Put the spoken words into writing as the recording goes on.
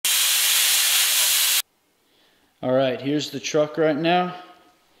All right, here's the truck right now.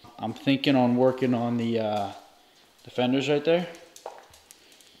 I'm thinking on working on the fenders right there.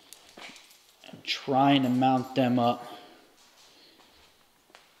 I'm trying to mount them up.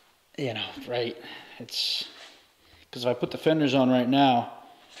 You know, right? It's because if I put the fenders on right now,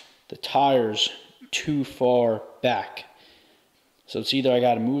 the tire's too far back. So it's either I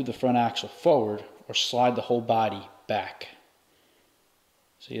got to move the front axle forward or slide the whole body back.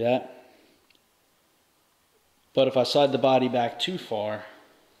 See that? But if I slide the body back too far,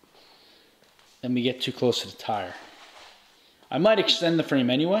 then we get too close to the tire. I might extend the frame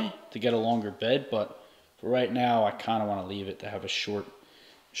anyway to get a longer bed, but for right now I kind of want to leave it to have a short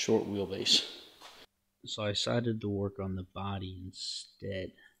wheelbase. So I decided to work on the body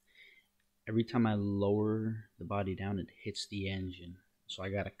instead. Every time I lower the body down, it hits the engine. So I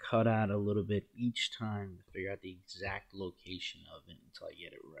got to cut out a little bit each time to figure out the exact location of it until I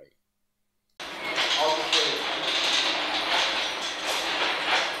get it right.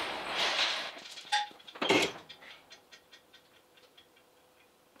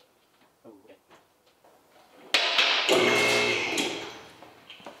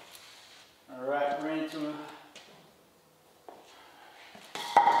 Alright, ran into it.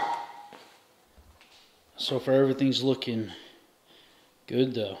 So far everything's looking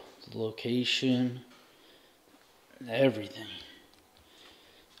good though. The location, everything.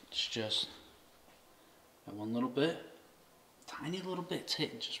 It's just that one little bit, tiny little bit's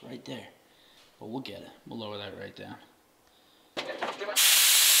hitting just right there. But we'll get it. We'll lower that right down.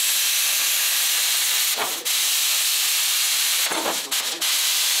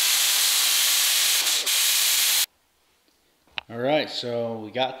 Alright, so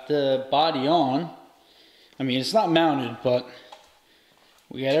we got the body on. I mean, it's not mounted, but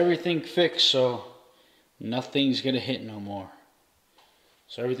we got everything fixed, so nothing's gonna hit no more.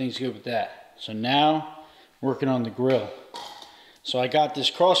 So everything's good with that. So now, working on the grill. So I got this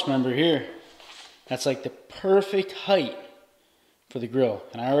cross member here. That's like the perfect height for the grill.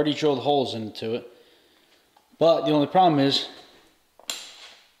 And I already drilled holes into it. But the only problem is,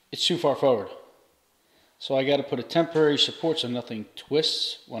 it's too far forward. So I got to put a temporary support so nothing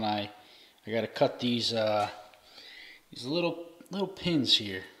twists when I got to cut these little pins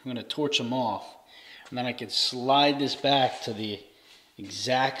here. I'm going to torch them off, and then I can slide this back to the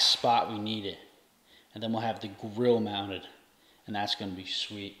exact spot we need it, and then we'll have the grill mounted, and that's going to be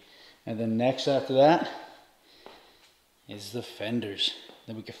sweet. And then next after that is the fenders.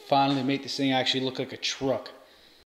 Then we can finally make this thing actually look like a truck.